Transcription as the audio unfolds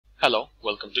Hello,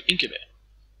 welcome to Inkybay.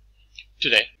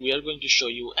 Today we are going to show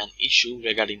you an issue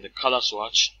regarding the color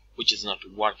swatch which is not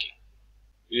working.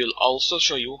 We will also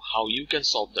show you how you can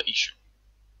solve the issue.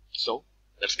 So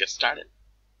let's get started.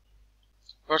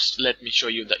 First, let me show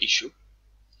you the issue.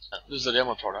 This is the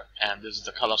demo product and this is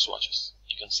the color swatches.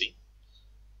 You can see.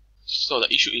 So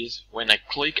the issue is when I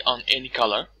click on any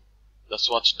color, the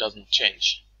swatch doesn't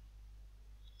change.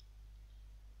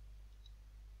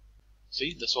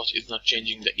 See, the swatch is not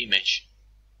changing the image.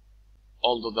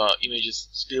 Although the image is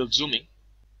still zooming,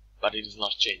 but it is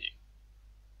not changing.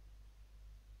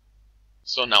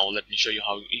 So now let me show you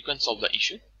how you can solve the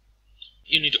issue.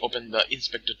 You need to open the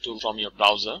inspector tool from your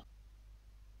browser.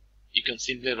 You can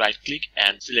simply right click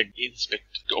and select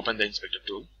inspect to open the inspector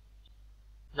tool.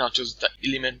 Now choose the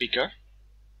element picker.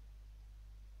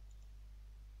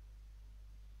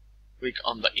 Click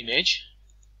on the image.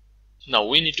 Now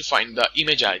we need to find the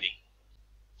image ID.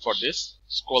 For this,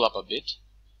 scroll up a bit.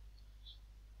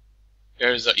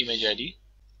 Here is the image ID.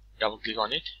 Double click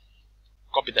on it.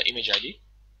 Copy the image ID.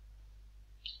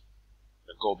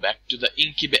 Go back to the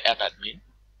Inkybay app admin.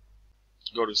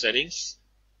 Go to settings,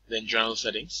 then general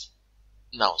settings.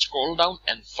 Now scroll down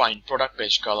and find product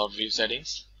page color view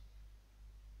settings.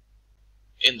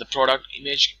 In the product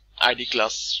image ID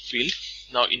class field,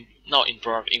 now in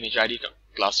product image ID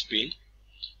class field,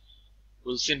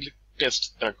 we'll simply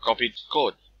paste the copied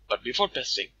code. But before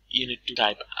pasting, you need to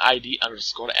type ID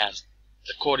underscore as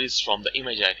the code is from the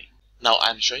image ID. Now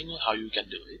I'm showing you how you can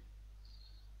do it.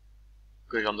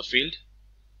 Click on the field,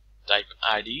 type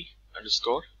ID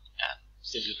underscore and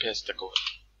simply paste the code.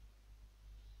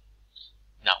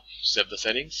 Now save the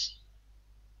settings,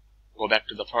 go back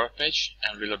to the product page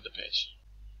and reload the page.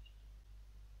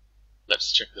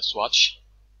 Let's check the swatch.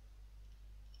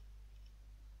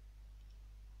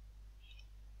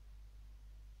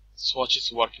 Swatch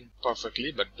is working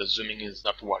perfectly, but the zooming is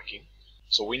not working.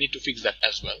 So we need to fix that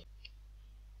as well.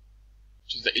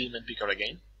 Choose the element picker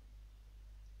again.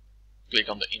 Click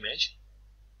on the image.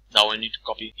 Now we need to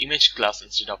copy image class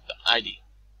instead of the ID.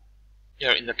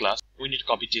 Here in the class, we need to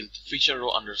copy till feature row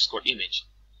underscore image.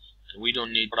 And we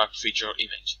don't need product feature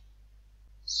image.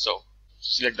 So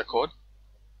select the code,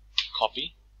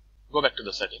 copy, go back to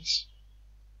the settings.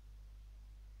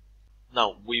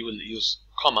 Now we will use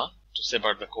comma to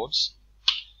separate the codes.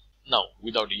 Now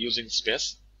without using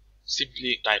space,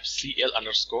 simply type CL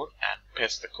underscore and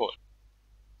paste the code.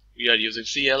 We are using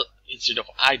CL instead of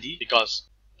ID because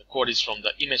the code is from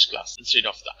the image class instead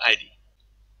of the ID.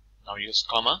 Now use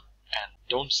comma and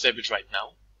don't save it right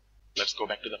now. Let's go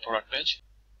back to the product page.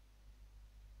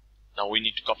 Now we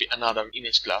need to copy another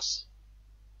image class.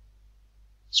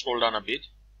 Scroll down a bit.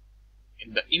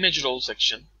 In the image role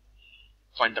section,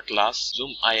 find the class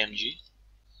zoom img.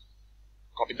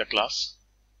 Copy the class.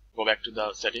 Go back to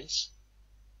the settings.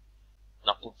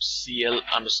 Now put CL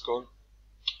underscore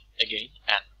again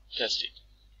and paste it.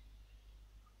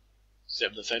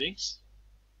 Save the settings.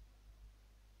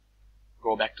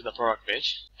 Go back to the product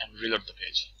page and reload the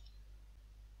page.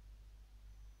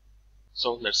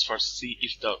 So let's first see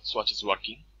if the swatch is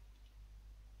working.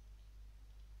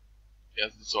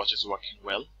 Yes, the swatch is working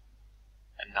well.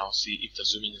 And now see if the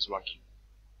zooming is working.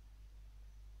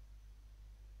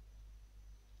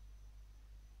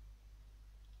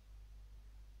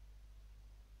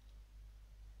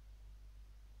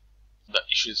 The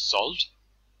issue is solved.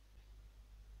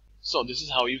 So this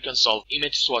is how you can solve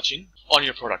image swatching on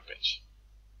your product page.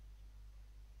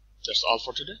 That's all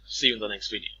for today. See you in the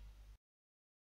next video.